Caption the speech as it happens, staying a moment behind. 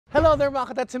Hello there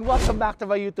mga ka-tets and welcome back to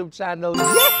my YouTube channel.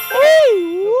 Yay!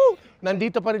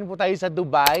 Nandito pa rin po tayo sa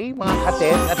Dubai, mga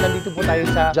ka-tets, at nandito po tayo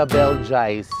sa Jebel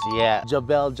Jais. Yeah,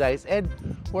 Jebel Jais. And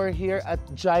we're here at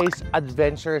Jais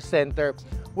Adventure Center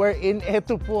wherein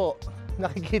eto po,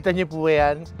 nakikita niyo po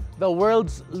yan, the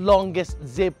world's longest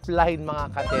zipline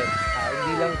mga ka-tets.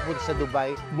 Hindi lang po sa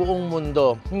Dubai, buong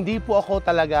mundo. Hindi po ako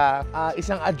talaga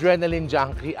isang adrenaline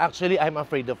junkie. Actually, I'm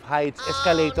afraid of heights.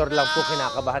 Escalator lang po,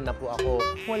 kinakabahan na po ako.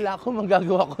 Wala akong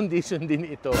magagawa kundi sundin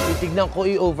ito. Titignan ko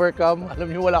i-overcome.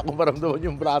 Alam niyo, wala akong maramdaman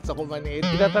yung braso ko manit.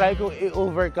 Itatry ko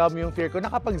i-overcome yung fear ko.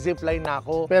 Nakapag-zipline na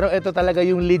ako. Pero ito talaga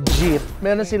yung legit.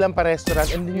 Meron silang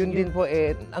pa-restaurant. And yun din po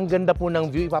ang ganda po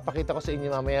ng view. Ipapakita ko sa inyo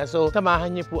mamaya. So,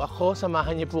 samahan niyo po ako.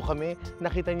 Samahan niyo po kami.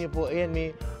 Nakita niyo po, ayan,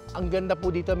 ang ganda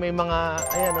po dito, may mga,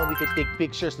 ayan, we could take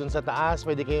pictures dun sa taas.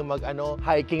 Pwede kayong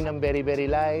hiking ng very,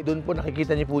 very light. Dun po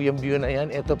nakikita niyo po yung view na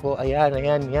yan. Ito po, ayan,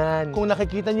 yan. Kung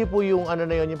nakikita niyo po yung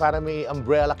yung parang may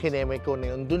umbrella kineme ko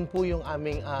na yun, dun po yung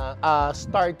aming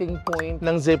starting point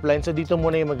ng zipline. So dito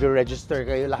muna yung mag-register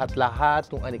kayo lahat-lahat,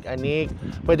 kung anik-anik.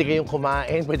 Pwede kayong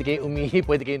kumain, pwede kayong umihi,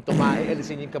 pwede kayong tumain,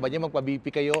 alisin yung kaba niyo, magpa-BP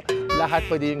kayo. Lahat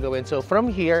pwede yung gawin. So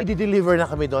from here, i-deliver na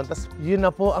kami doon. Tapos yun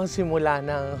na po ang simula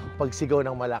ng pagsigaw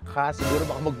ng malakas. Siguro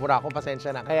baka magmura ako,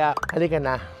 pasensya na. Kaya halika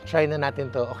na, try na natin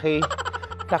to, okay?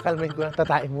 Kakalmain ko na,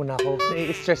 tatain muna ako.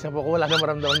 Nai-stress na po ako, wala na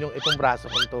maramdaman yung itong braso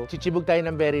ko to. Chichibog tayo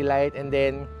ng very light and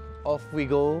then off we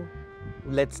go.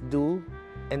 Let's do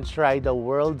and try the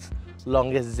world's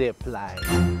longest zip line.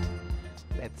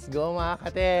 Let's go mga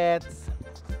ka-tets!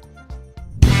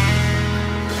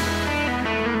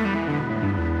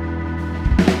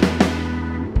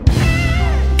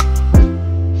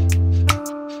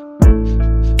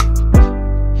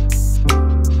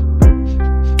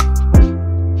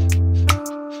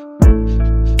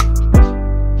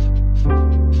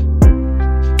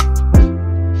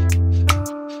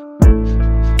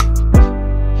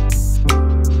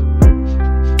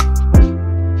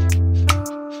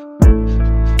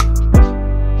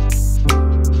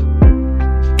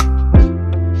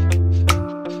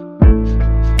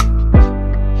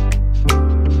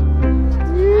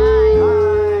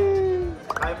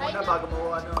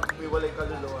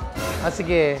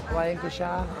 Sige, awayin ko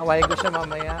siya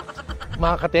mamaya.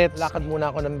 Mga ka-tets, lakad muna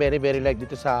ako ng very, very light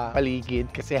dito sa paligid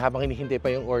kasi habang hinihintay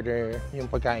pa yung order, yung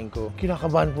pagkain ko.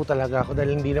 Kinakabahan po talaga ako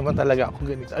dahil hindi naman talaga ako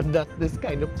ganito. I'm not this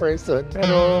kind of person.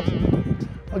 Pero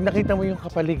pag nakita mo yung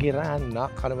kapaligiran,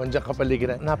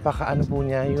 kapaligiran, napaka-ano po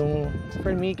niya, yung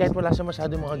for me, kahit wala siya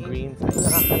masyadong mga greens, ay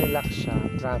nakaka-relax siya,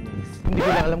 promise. Hindi ko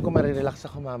na alam kung marirelax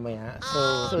ako mamaya.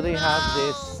 So they have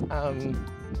this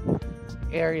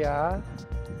area.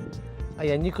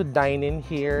 Ayan, you could dine in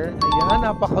here. Ayan,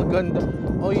 napakaganda.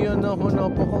 O yun naman,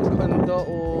 napakaganda.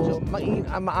 So,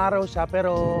 maaraw siya,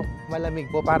 pero malamig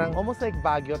po. Parang almost like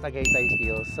Baguio, Tagaytay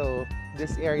feel. So,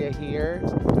 this area here,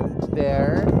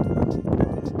 there,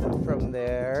 from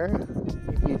there,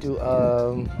 you do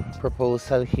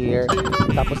proposal here.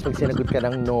 Tapos pag sinagot ka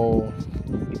ng no,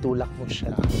 itulak mo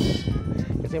siya.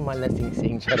 Kasi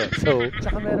malasing-sing siya. So,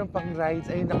 tsaka meron pang rides.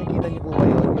 Ayun, nakikita niyo po ba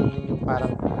yun? Yung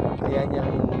parang, ayan,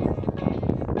 yung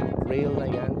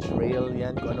trail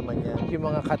yan, kung ano man yan. Yung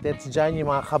mga ka-tets dyan, yung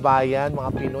mga kabayan,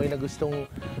 mga Pinoy na gustong,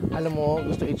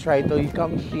 gusto i-try to, you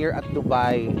come here at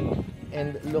Dubai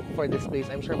and look for this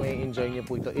place. I'm sure may enjoy niyo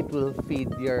po ito. It will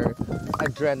feed your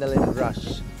adrenaline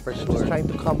rush, for sure. I'm just trying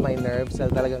to calm my nerves.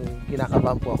 Talagang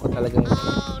kinakabahan po ako. Talagang,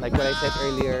 like what I said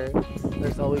earlier,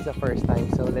 there's always a first time.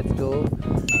 So let's go.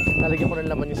 Talagyan ko ng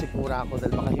laman yung sikmura ako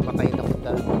dahil baka himatayin ako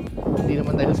dahil hindi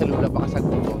naman dahil sa lula baka sa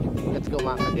gulo. Let's go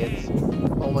mga ka-tets.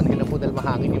 Paumanhin na po dahil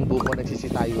mahangin yung buko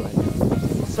nagsisitayuan.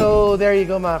 So there you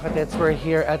go mga ka-tets. We're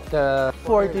here at the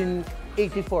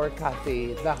 1484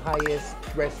 Cafe, the highest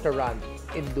restaurant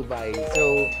in Dubai. So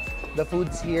the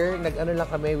food's here. Nag-ano lang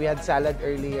kami. We had salad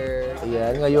earlier.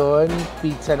 Ayan. Ngayon,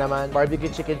 pizza naman. Barbecue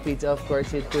chicken pizza, of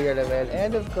course, with Kuya Ramel.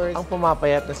 And of course, ang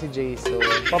pumapayat na si Jay. So,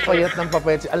 papayat ng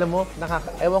papayat. Alam mo,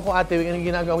 ewan ko ate, anong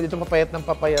ginagawa mo dito, papayat ng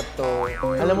papayat to.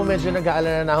 Alam mo, medyo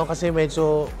nag-aalala na ako kasi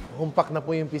medyo humpak na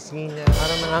po yung pisngi niya.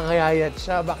 Parang nangangayayat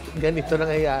siya. Bakit ganito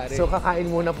nangyayari? So, kakain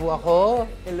muna po ako.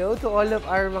 Hello to all of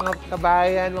our mga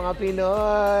kabayan, mga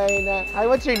Pinoy. Hi,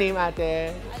 what's your name,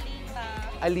 ate?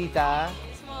 Alita.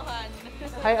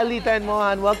 Hi Alita and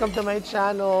Mohan, welcome to my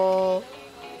channel.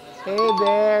 Hey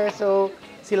there. So,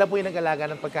 sila po yung nag-alaga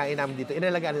ng pagkain namin dito.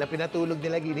 Inalagaan nila, pinatulog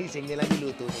nila, ginising nila,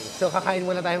 niluto nila. So, kakain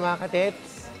muna tayo mga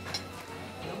ka-tets.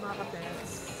 Hello mga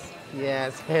ka-tets.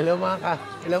 Yes, hello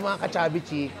mga ka-chubby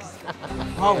cheeks.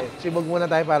 Wow. Sibog muna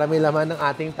tayo para may laman ng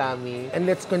ating tummy. And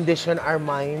let's condition our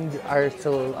mind, our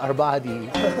soul, our body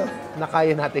na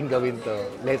kaya natin gawin to.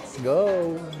 Let's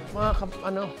go!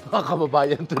 Mga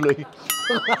kababayan tuloy.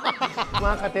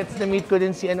 Mga ka-tets, na-meet ko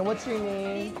din si, what's your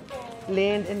name?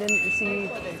 Lynn, and then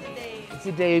si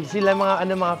Dave. Sila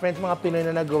mga friends, mga Pinoy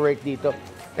na nag-work dito.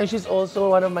 And she's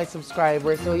also one of my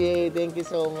subscribers. So, yay! Thank you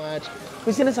so much.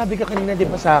 Kung sinasabi ka kanina, di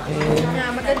ba sa akin?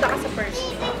 Maganda ka sa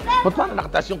personal. Ba't parang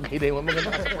nakataas yung kilay mo?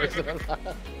 Maganda ka sa personal.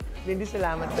 Hindi,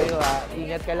 salamat sa'yo ha.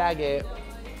 Ingat ka lagi.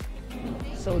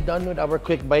 So, done with our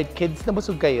quick bite. Kids,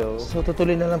 nabusog kayo. So,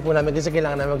 tutuloy na lang po namin kasi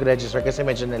kailangan namin mag-register kasi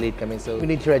medyo na-late kami. So, we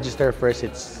need to register first.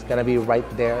 It's gonna be right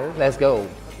there. Let's go!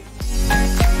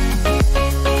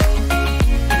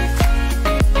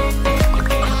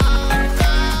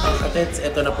 Ka-tets,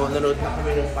 eto na po. Nanood na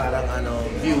kami ng parang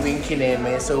viewing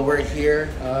kineme. So, we're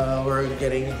here. We're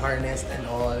getting harnessed and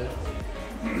all.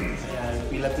 Ayan,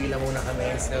 pila-pila muna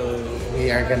kami. So,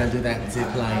 we are gonna do that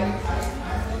zipline.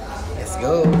 Let's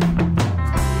go!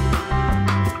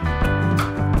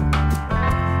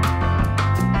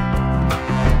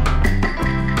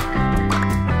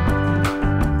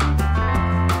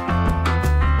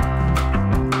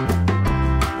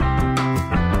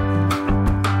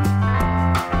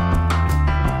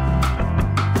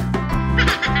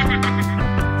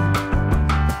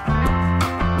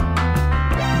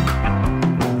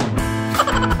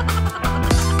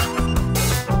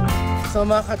 So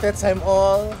mga ka-tets, I'm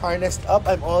all harnessed up.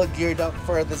 I'm all geared up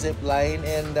for the zip line.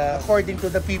 And according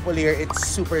to the people here, it's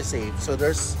super safe. So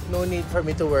there's no need for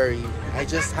me to worry. I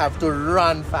just have to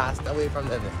run fast away from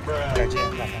the net.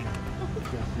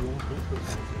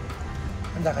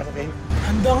 Handa ka na, babe?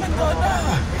 Handa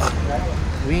na!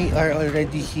 We are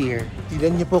already here.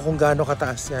 Tignan niyo po kung gaano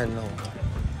kataas yan, no?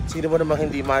 Sino mo namang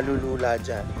hindi malulula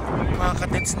dyan? Mga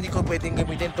ka-tets, hindi ko pwedeng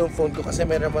gamitin itong phone ko kasi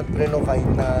meron naman pre-notified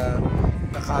na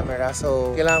camera.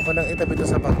 So, kailangan ko nang itabi ito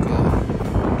sa bag ko.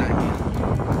 Dahil,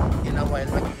 in a while,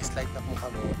 mag-i-slide na po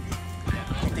kami.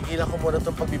 Titigilan ko muna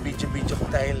itong pagbibidyo-video ko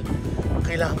dahil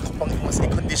kailangan ko pang mas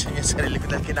i-condition yung sarili ko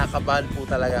dahil kinakabahan po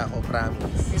talaga ako,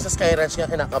 promise. Yung sa Sky Ranch nga,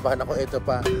 kinakabahan ako. Ito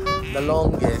pa, the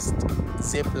longest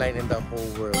zip line in the whole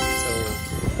world. So,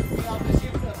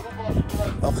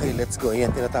 okay, let's go. Ayan,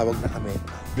 tinatawag na kami.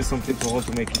 Do something to also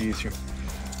make it easier.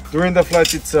 During the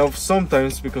flight itself,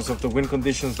 sometimes because of the wind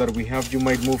conditions that we have, you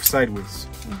might move sideways.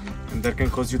 And that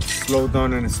can cause you to slow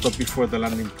down and stop before the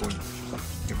landing point.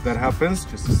 If that happens,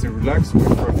 just stay relaxed, wait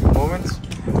for a few moments.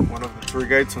 One of the tour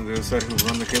guides on the other side will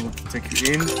run the cable to take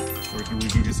you in, or he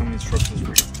will give you some instructions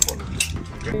for you to follow.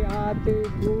 Okay? Ate,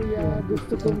 kuya,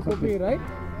 gusto kong copyright.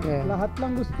 Yeah. Lahat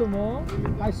lang gusto mo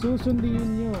ay susundin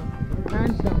nyo.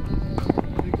 Hands down.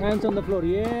 Hands on the floor.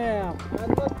 Yeah.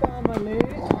 And what's kamali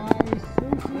ay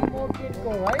susumokin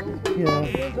ko, right? Yeah.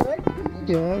 Is that correct?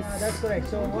 Yes. That's correct.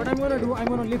 So what I'm going to do, I'm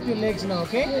going to lift your legs now,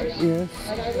 okay? Yes.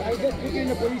 And I just put you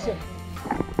in a position.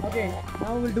 Okay,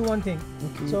 now we'll do one thing.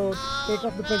 Okay. So take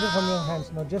off the pressure from your hands.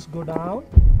 Now just go down.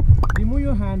 Remove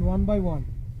your hand one by one.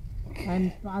 And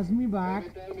pass me back.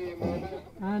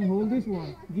 And hold this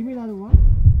one. Give me another one.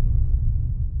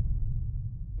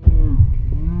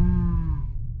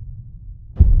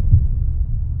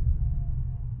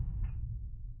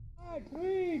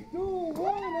 3, 2,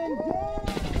 1, and jump!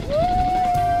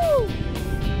 Woo!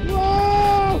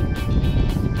 Whoa!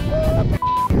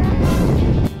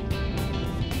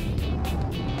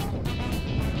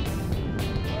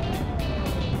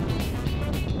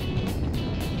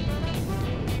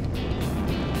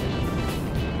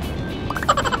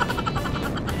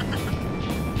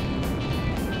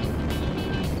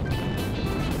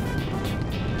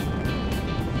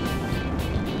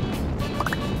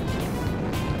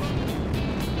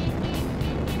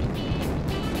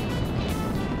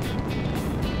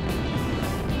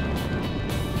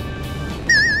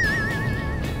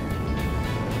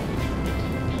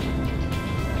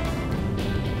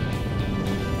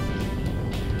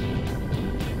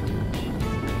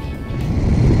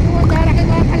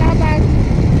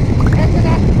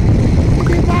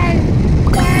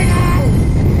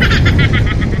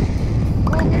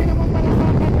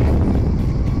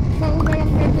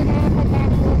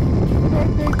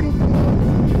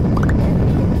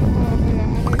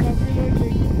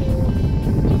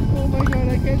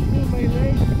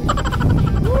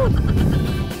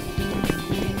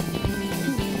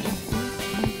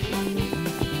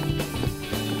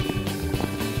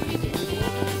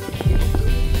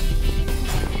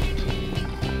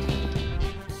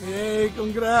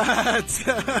 Congrats!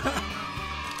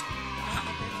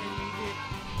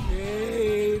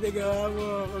 Hey, nagawa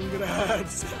mo!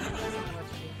 Congrats!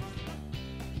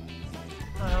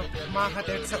 Mga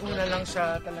ka-tets, sa una lang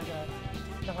siya talaga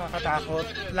nakakatakot.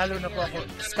 Lalo na po ako,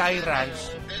 Sky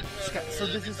Ranch. So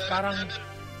this is parang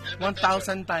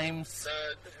 1,000 times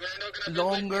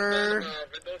longer.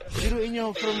 Biruin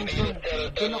nyo, from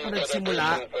doon ako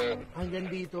nagsimula hanggang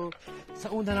dito.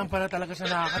 Sa una lang pala talaga siya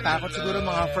nakakatakot. Siguro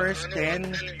mga first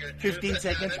 10, 15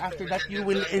 seconds. After that, you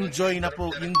will enjoy na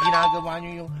po yung ginagawa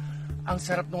nyo, yung ang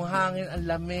sarap ng hangin, ang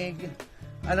lamig.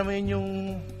 Alam mo yun, yung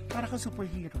para kang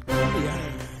superhero.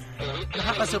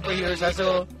 Nakaka-superhero siya.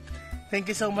 So, thank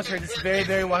you so much for this very,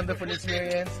 very wonderful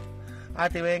experience.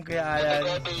 Ate Weng, Kuya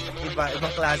Alan,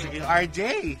 ibang klase yung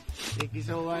RJ. Thank you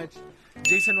so much.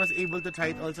 Jason was able to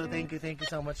try it also. Thank you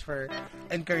so much for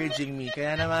encouraging me.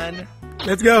 Kaya naman,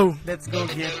 Let's go. let's go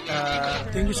get,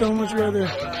 Thank you so much, brother.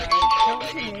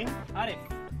 what's your name?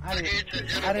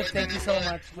 Arif, thank you so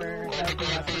much for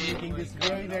helping us in making this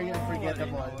very, very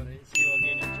unforgettable.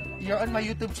 You're on my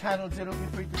YouTube channel, so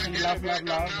feel free to say love.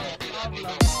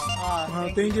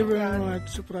 Thank you very much,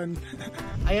 Sobrang.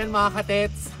 Ayan mga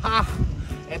ka-tets,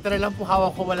 ito na lang po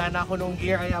hawak ko, wala na ako nung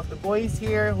gear. I have the boys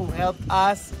here who helped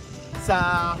us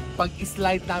sa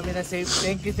pag-slide namin na safe.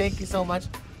 Thank you so much.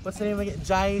 What's the name again?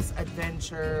 Jai's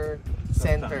Adventure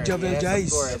Center. Jebel Jais.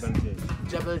 Of course.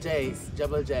 Jebel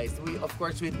Jais.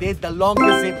 We did the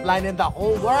longest zipline in the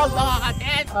whole world, mga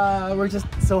ka-tets. We're just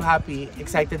so happy.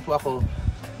 Excited po ako.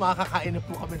 Makakakain na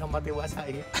po kami ng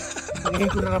matiwasay. Ngayon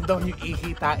ko naramdaman yung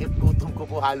ihita at gutom ko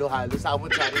po halo-halo.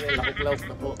 Sabot sa akin yung lakuklaw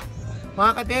na po.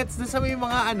 Mga ka-tets, doon sa may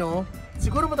mga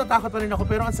siguro matatakot pa rin ako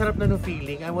pero ang sarap na no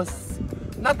feeling. I was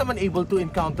not naman able to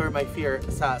encounter my fear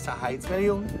sa heights. Pero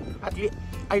yung, at least,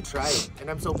 I tried. And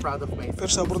I'm so proud of myself. Pero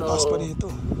sobrang taas pa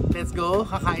dito. Let's go.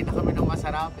 Kakain na kami ng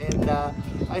masarap. And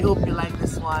I hope you like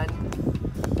this one.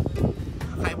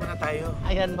 Kakain muna tayo.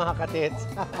 Ayan mga ka-tets.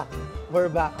 We're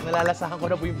back. Nalalasahan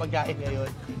ko na po yung pagkain ngayon.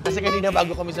 Kasi kanina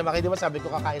bago kami sumakay, di ba sabi ko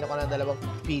kakain ako ng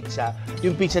 2 pizza.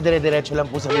 Yung pizza dire-diretso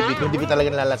lang po sa bibig ko. Hindi ko talaga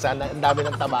nalalasahan. Ang dami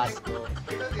ng tabasco.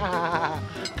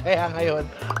 Kaya ngayon,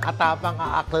 atapang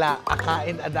aakla,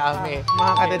 akain adami.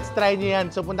 Mga ka-tets, try nyo yan.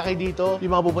 So punta kayo dito.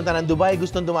 Yung mga pupunta ng Dubai,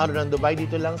 gustong dumaro ng Dubai,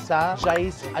 dito lang sa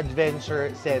Jai's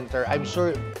Adventure Center. I'm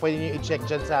sure pwede nyo i-check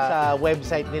dyan sa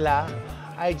website nila.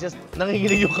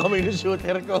 Nanginginig yung kamay ng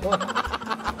shooter ko.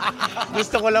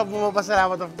 Gusto ko lang po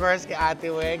mapasalamat of course kay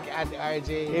Ate Weng, kay Ate RJ,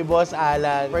 kay Boss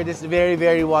Alan for this very,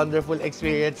 very wonderful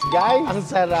experience. Guys, ang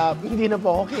sarap. Hindi na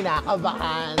po ako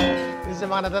kinakabahan. Yung sa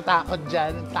mga natatakot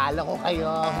dyan, talo ko kayo.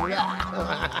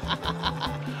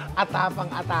 Atapang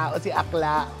atao si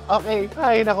Akla. Okay.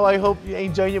 Ay, naku, I hope you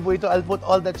enjoy nyo po ito. I'll put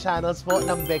all the channels po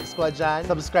ng Bex ko dyan.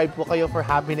 Subscribe po kayo for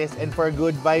happiness and for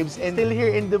good vibes. And still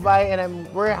here in Dubai and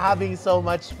we're having so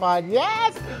much fun.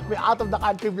 Yes! May out of the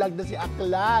country vlog na si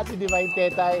Akla, si Divine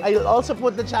Tetay. I'll also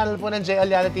put the channel po ng J.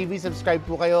 Aliana TV. Subscribe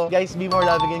po kayo. Guys, be more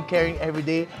loving and caring every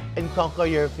day and conquer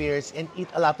your fears and eat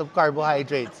a lot of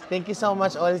carbohydrates. Thank you so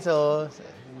much also.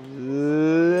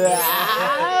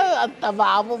 Ang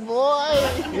taba mo, boy!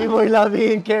 Be more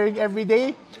loving and caring every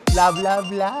day. Love.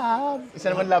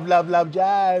 Isa naman love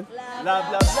dyan. Love.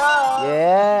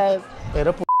 Yes!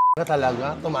 Pero ka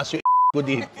talaga, tumaas yung ko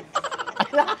dito. Ay,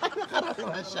 nakaral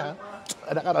na siya.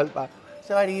 Nakaral pa.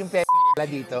 Sorry, yung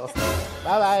dito.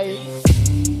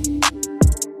 Bye-bye!